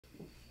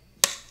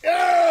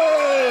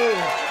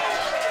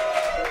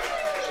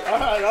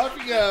Off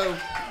you go.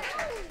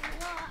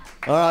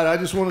 All right, I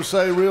just want to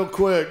say real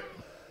quick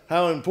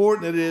how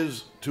important it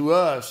is to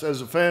us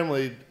as a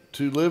family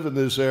to live in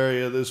this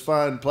area, this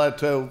fine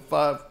plateau,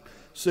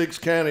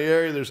 5-6 county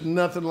area. There's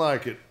nothing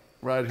like it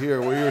right here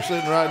where you're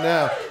sitting right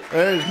now.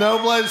 There is no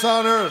place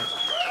on earth.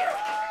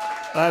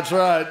 That's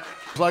right.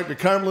 It's like the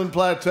Cumberland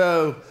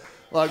Plateau,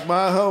 like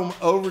my home,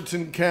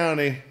 Overton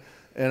County.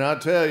 And I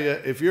tell you,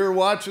 if you're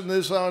watching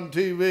this on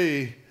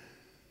TV,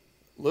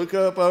 look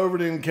up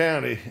Overton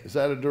County. Is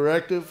that a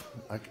directive?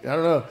 I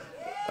don't know.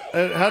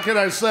 How can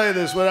I say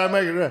this without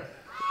making it?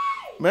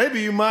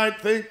 Maybe you might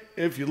think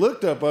if you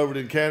looked up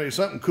Overton County,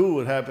 something cool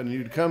would happen.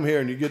 You'd come here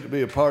and you get to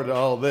be a part of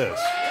all this.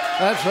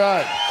 That's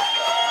right.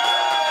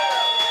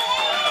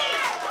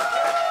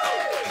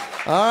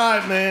 All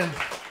right, man.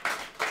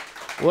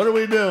 What are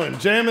we doing?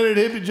 Jamming at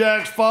Hippie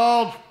Jack's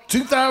Fall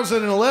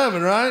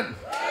 2011, right?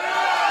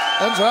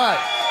 That's right.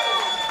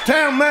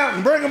 Town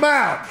Mountain, bring them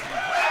out.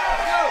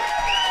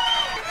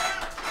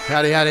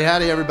 Howdy, howdy,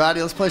 howdy,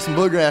 everybody. Let's play some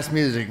bluegrass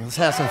music. Let's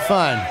have some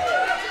fun.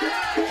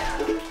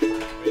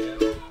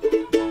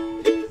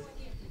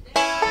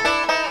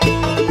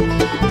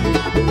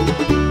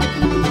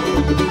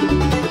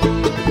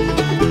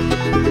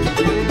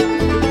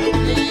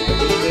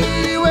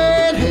 You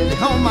went heavy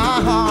on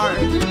my heart.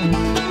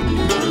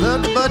 I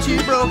loved you, but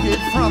you broke it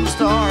from the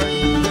start.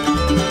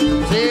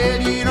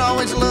 Said you'd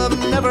always love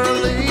and never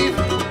leave.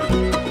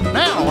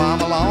 Now I'm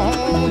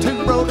alone,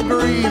 too broke to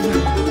grieve.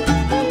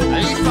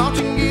 You thought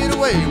you could get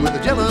away with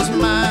a jealous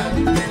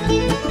mind.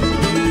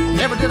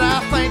 Never did I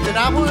think that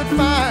I would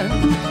find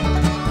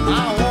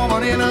my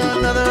woman in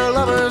another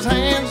lover's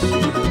hands.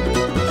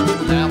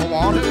 Now I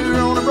wander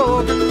on a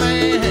broken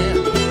man.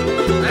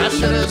 I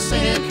should have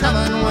seen it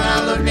coming when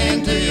I looked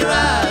into your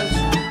eyes.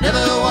 Never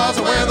was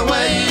aware of the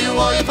way you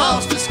wore your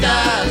false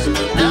disguise.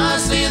 Now I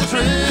see the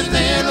truth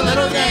in the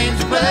little games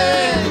you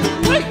play.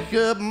 Wake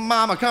up,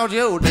 mama, 'cause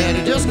your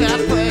daddy just got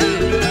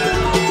played.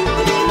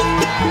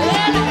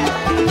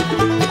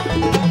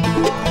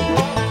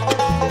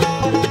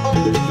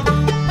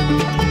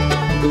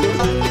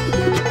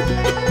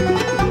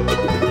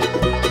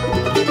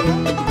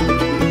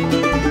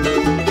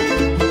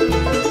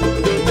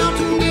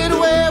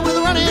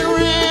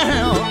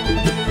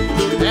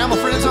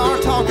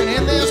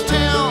 In this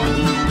town,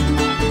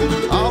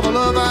 all the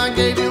love I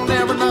gave you'll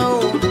never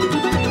know.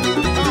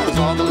 'Cause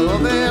all the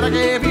love that I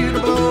gave you to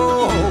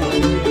blow.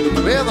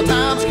 Well, the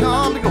time's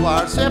come to go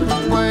our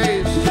separate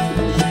ways.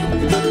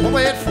 Won't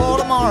wait for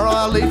tomorrow,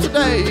 I'll leave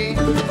today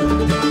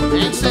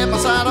and set my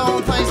sight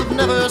on things I've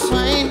never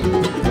seen.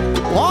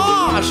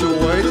 Wash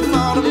away the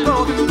thought of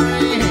broken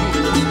dreams.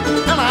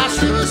 And I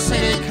should have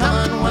seen it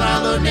coming when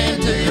I looked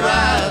into your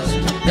eyes.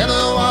 Never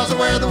was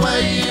aware of the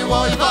way you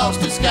wore your false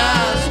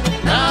disguise.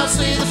 Now I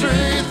see the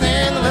truth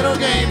in the little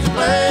games you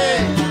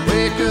play.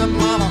 Wake up,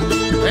 mama,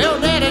 well,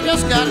 daddy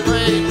just got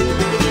played.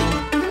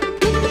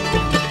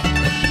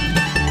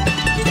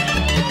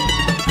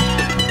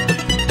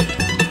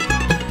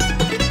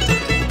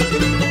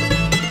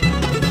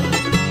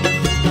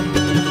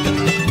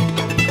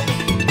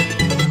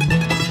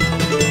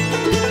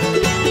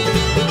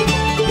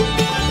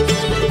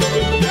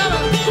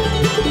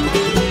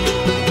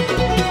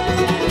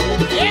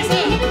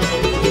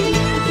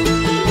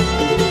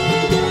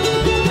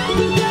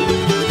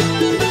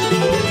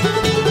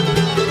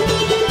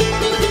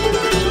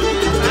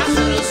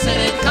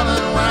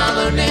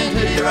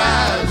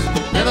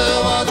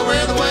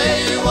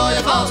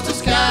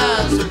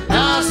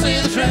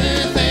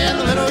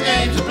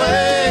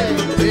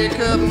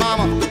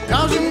 Mama,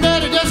 'cause your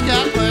daddy just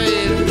got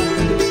paid.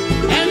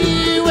 And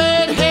you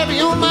weighed heavy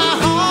on my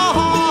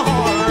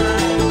heart.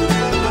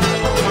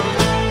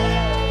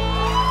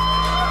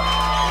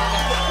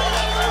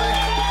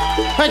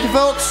 Thank you,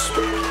 folks.